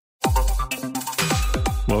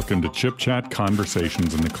Welcome to Chip Chat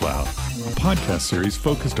Conversations in the Cloud, a podcast series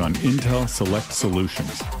focused on Intel Select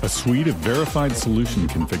Solutions, a suite of verified solution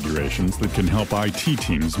configurations that can help IT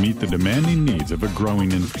teams meet the demanding needs of a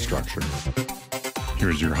growing infrastructure.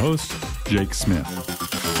 Here's your host, Jake Smith.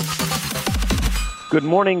 Good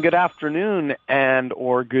morning, good afternoon,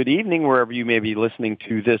 or good evening, wherever you may be listening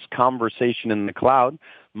to this conversation in the cloud.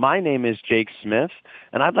 My name is Jake Smith,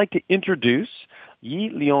 and I'd like to introduce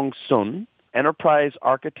Yih Leong Sun, Enterprise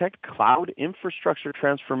Architect, Cloud Infrastructure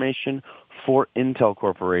Transformation for Intel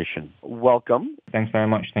Corporation. Welcome. Thanks very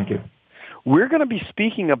much. Thank you. We're going to be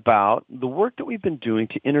speaking about the work that we've been doing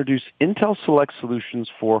to introduce Intel Select Solutions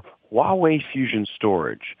for Huawei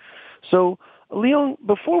FusionStorage. So, Leong,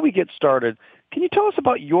 before we get started, can you tell us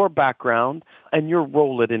about your background and your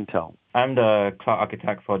role at Intel? I'm the cloud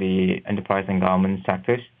architect for the enterprise and government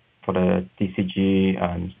sectors for the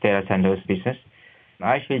DCG data centers business.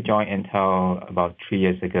 I actually joined Intel about 3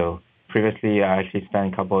 years ago. Previously, I actually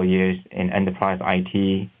spent a couple of years in enterprise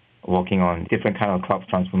IT, working on different kind of cloud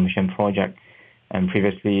transformation projects. And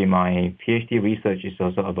previously, my PhD research is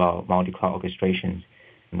also about multi-cloud orchestrations.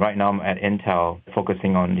 Right now, I'm at Intel,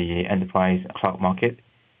 focusing on the enterprise cloud market.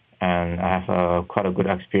 And I have quite a good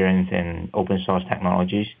experience in open source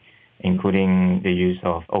technologies, including the use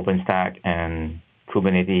of OpenStack and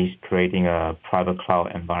Kubernetes, creating a private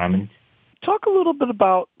cloud environment. Talk a little bit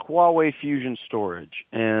about Huawei FusionStorage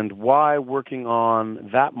and why working on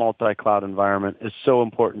that multi-cloud environment is so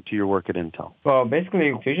important to your work at Intel. Well,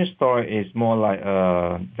 basically, FusionStorage is more like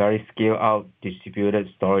a very scale-out distributed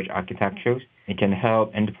storage architecture. It can help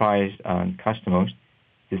enterprise customers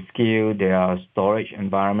to scale their storage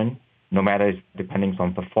environment, no matter it's depending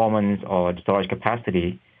on performance or storage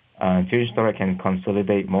capacity. FusionStorage can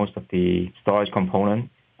consolidate most of the storage component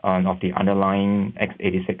of the underlying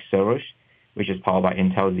x86 servers, which is powered by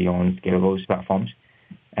Intel Xeon scalable platforms,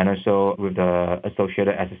 and also with the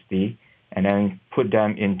associated SSD, and then put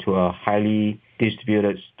them into a highly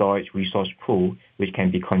distributed storage resource pool, which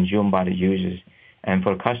can be consumed by the users. And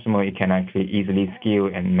for the customer, it can actually easily scale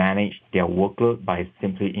and manage their workload by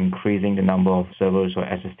simply increasing the number of servers or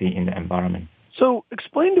SSD in the environment. So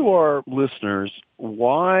explain to our listeners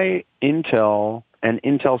why Intel and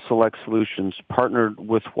Intel Select Solutions partnered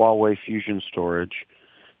with Huawei FusionStorage,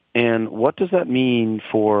 and what does that mean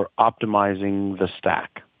for optimizing the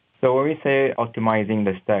stack? So when we say optimizing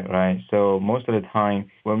the stack, right, so most of the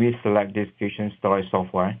time when we select this Fusion Storage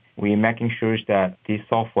software, we're making sure that this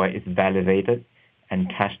software is validated and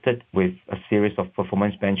tested with a series of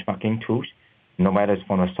performance benchmarking tools, no matter it's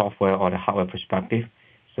from the software or the hardware perspective.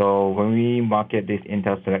 So when we market this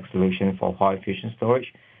Intel Select solution for Huawei FusionStorage,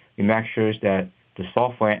 we make sure that the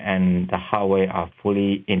software and the hardware are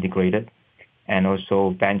fully integrated, and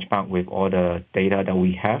also benchmark with all the data that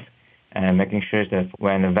we have, and making sure that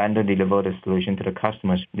when the vendor delivers the solution to the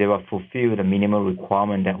customers, they will fulfill the minimal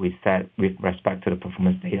requirement that we set with respect to the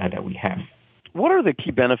performance data that we have. What are the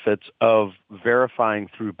key benefits of verifying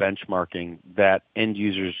through benchmarking that end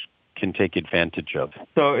users can take advantage of?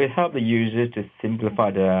 So it helps the users to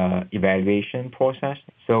simplify the evaluation process.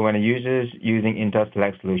 So when a user is using Intel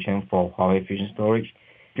Select solution for Huawei FusionStorage,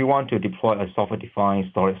 if you want to deploy a software-defined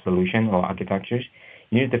storage solution or architectures,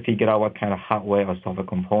 you need to figure out what kind of hardware or software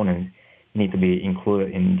components need to be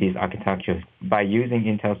included in these architectures. By using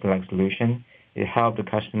Intel Select solution, it helps the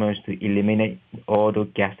customers to eliminate all the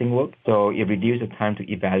guessing work. So it reduces the time to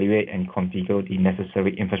evaluate and configure the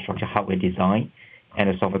necessary infrastructure hardware design and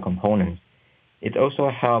the software components. It also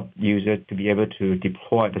helps users to be able to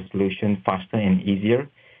deploy the solution faster and easier,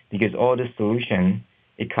 because all the solution,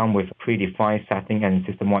 it comes with predefined setting and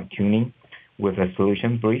system-wide tuning with a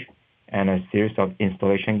solution brief and a series of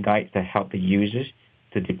installation guides that help the users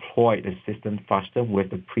to deploy the system faster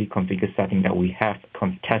with the pre-configured setting that we have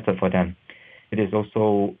tested for them. It is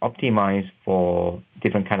also optimized for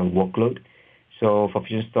different kind of workload. So for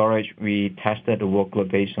FusionStorage, we tested the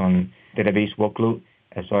workload based on database workload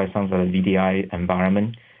as well as some of the VDI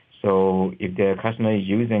environment. So if the customer is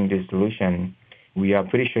using this solution, we are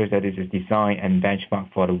pretty sure that it is designed and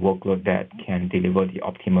benchmarked for the workload that can deliver the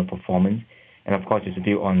optimal performance. And of course, it's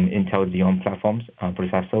built on Intel Xeon platforms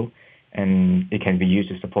processor, and it can be used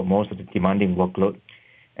to support most of the demanding workload.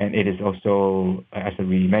 And it is also, as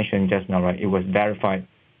we mentioned just now, right, it was verified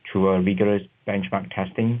through a rigorous benchmark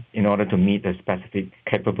testing in order to meet the specific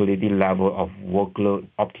capability level of workload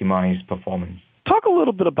optimized performance. Talk a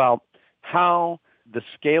little bit about how the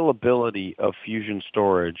scalability of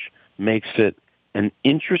FusionStorage makes it an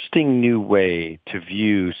interesting new way to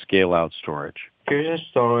view scale-out storage.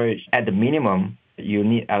 FusionStorage, at the minimum, you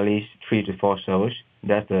need at least 3 to 4 servers.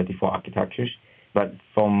 That's the default architectures. But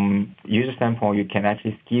from user standpoint, you can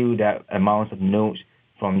actually scale that amount of nodes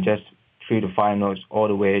from just 3 to 5 nodes all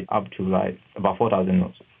the way up to like about 4,000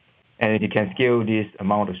 nodes. And you can scale this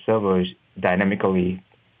amount of servers dynamically.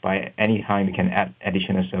 By any time, you can add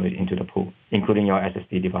additional servers into the pool, including your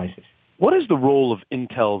SSD devices. What is the role of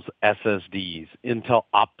Intel's SSDs, Intel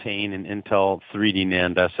Optane and Intel 3D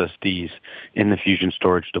NAND SSDs in the Fusion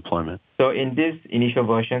Storage deployment? So in this initial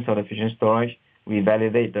versions of the Fusion Storage, we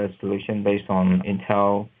validate the solution based on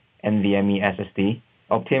Intel NVMe SSD.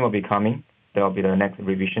 Optane will be coming. That will be the next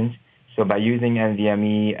revisions. So by using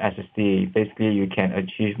NVMe SSD, basically you can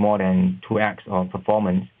achieve more than 2x of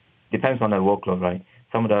performance. Depends on the workload, right?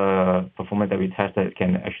 Some of the performance that we tested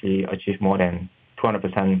can actually achieve more than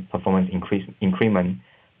 200% performance increment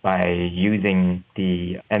by using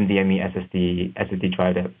the NVMe SSD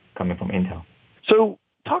drive that's coming from Intel. So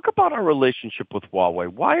talk about our relationship with Huawei.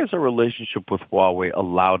 Why has our relationship with Huawei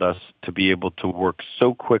allowed us to be able to work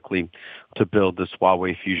so quickly to build this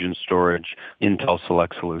Huawei FusionStorage Intel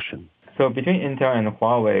Select solution? So between Intel and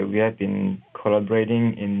Huawei, we have been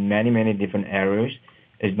collaborating in many, many different areas.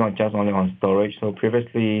 It's not just only on storage. So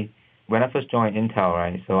previously, when I first joined Intel,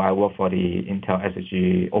 right, so I worked for the Intel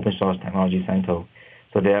SSG Open Source Technology Center.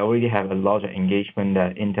 So they already have a lot of engagement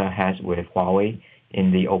that Intel has with Huawei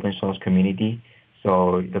in the open source community.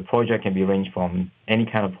 So the project can be ranged from any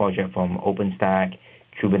kind of project from OpenStack,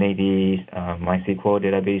 Kubernetes, MySQL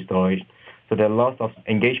database storage. So there are lots of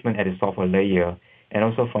engagement at the software layer. And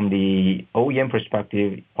also from the OEM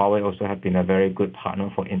perspective, Huawei also have been a very good partner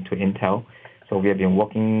to Intel. So we have been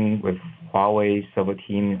working with Huawei server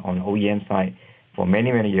team on OEM side for many,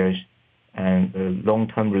 many years. And the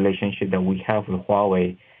long-term relationship that we have with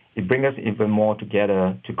Huawei, it brings us even more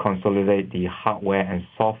together to consolidate the hardware and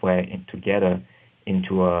software together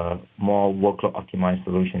into a more workload optimized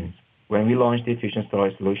solutions. When we launched the Fusion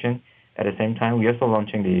Storage solution, at the same time, we're also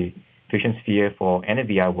launching the Fusion Sphere for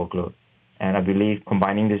NVIDIA workload. And I believe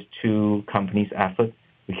combining these two companies' efforts,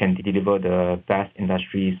 we can deliver the best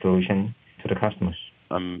industry solution to the customers.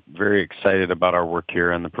 I'm very excited about our work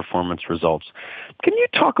here and the performance results. Can you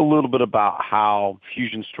talk a little bit about how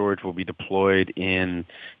Fusion Storage will be deployed in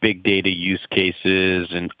big data use cases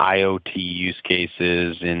and IoT use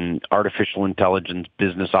cases and artificial intelligence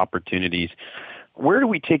business opportunities? Where do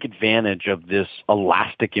we take advantage of this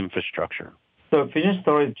elastic infrastructure? So Fusion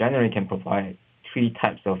Storage generally can provide 3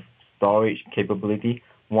 types of storage capability.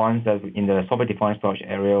 One is in the software-defined storage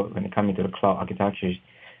area when it comes into the cloud architectures.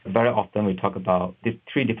 Very often we talk about these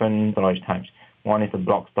 3 different storage types. One is the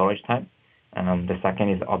block storage type, the second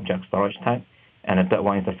is the object storage type, and the third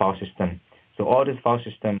one is the file system. So all this file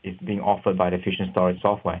system is being offered by the Fusion Storage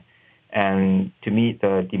software. And to meet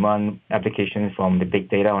the demand applications from the big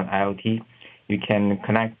data on IoT, you can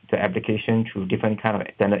connect the application through different kind of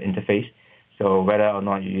standard interface. So whether or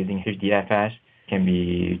not you're using HDFS, can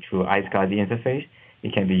be through iSCSI interface.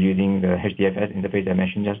 It can be using the HDFS interface I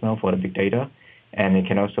mentioned just now for the big data. And it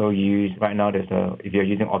can also use, right now, if you're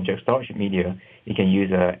using object storage media, you can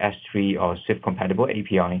use a S3 or Swift compatible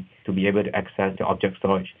API to be able to access the object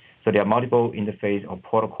storage. So there are multiple interface or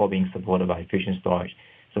protocol being supported by Fusion Storage.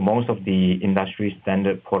 So most of the industry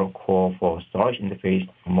standard protocol for storage interface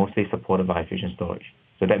are mostly supported by Fusion Storage.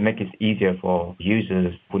 So that makes it easier for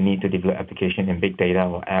users who need to develop application in big data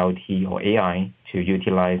or IoT or AI to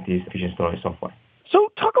utilize this Fusion Storage software. So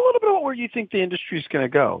talk a little bit about where you think the industry is going to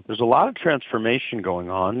go. There's a lot of transformation going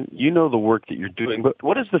on. You know the work that you're doing, but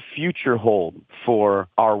what does the future hold for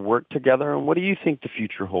our work together, and what do you think the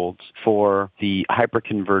future holds for the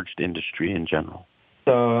hyper-converged industry in general?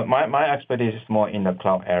 So my expertise is more in the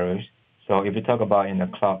cloud areas. So if you talk about in the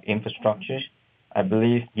cloud infrastructures, I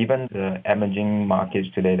believe given the emerging markets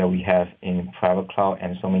today that we have in private cloud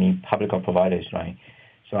and so many public cloud providers, right?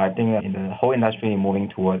 So I think in the whole industry moving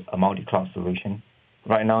towards a multi-cloud solution.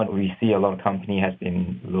 Right now, we see a lot of companies has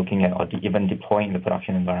been looking at or even deploying the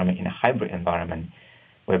production environment in a hybrid environment,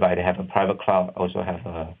 whereby they have a private cloud, also have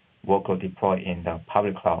a workload deployed in the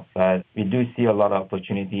public cloud. But we do see a lot of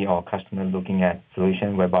opportunity or customers looking at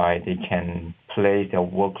solutions whereby they can place their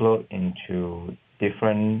workload into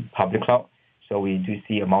different public cloud. So we do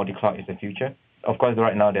see a multi-cloud is the future. Of course,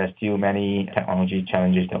 right now, there are still many technology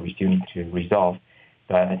challenges that we still need to resolve.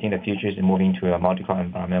 But I think the future is moving to a multi-cloud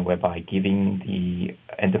environment whereby giving the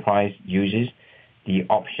enterprise users the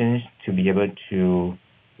options to be able to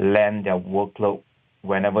land their workload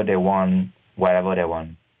whenever they want, wherever they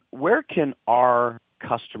want. Where can our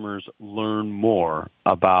customers learn more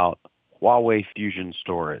about Huawei Fusion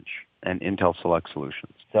Storage and Intel Select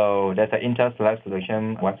Solutions? So there's an Intel Select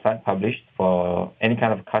Solution website published for any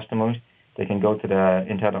kind of customers. They can go to the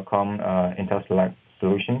intel.com Intel Select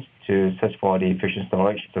Solutions. to search for the Fusion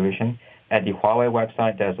Storage solution. At the Huawei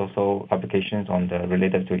website, there's also publications on the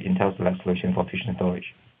related to Intel Select solution for Fusion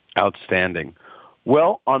Storage. Outstanding.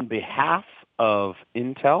 Well, on behalf of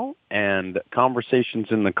Intel and Conversations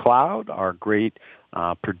in the Cloud, our great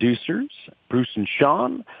producers, Bruce and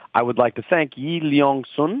Sean, I would like to thank Yih Leong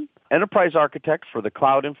Sun, Enterprise Architect for the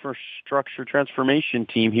Cloud Infrastructure Transformation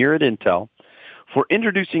team here at Intel, for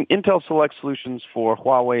introducing Intel Select Solutions for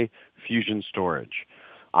Huawei FusionStorage.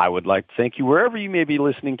 I would like to thank you wherever you may be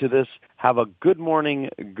listening to this. Have a good morning,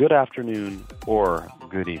 good afternoon, or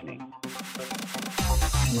good evening.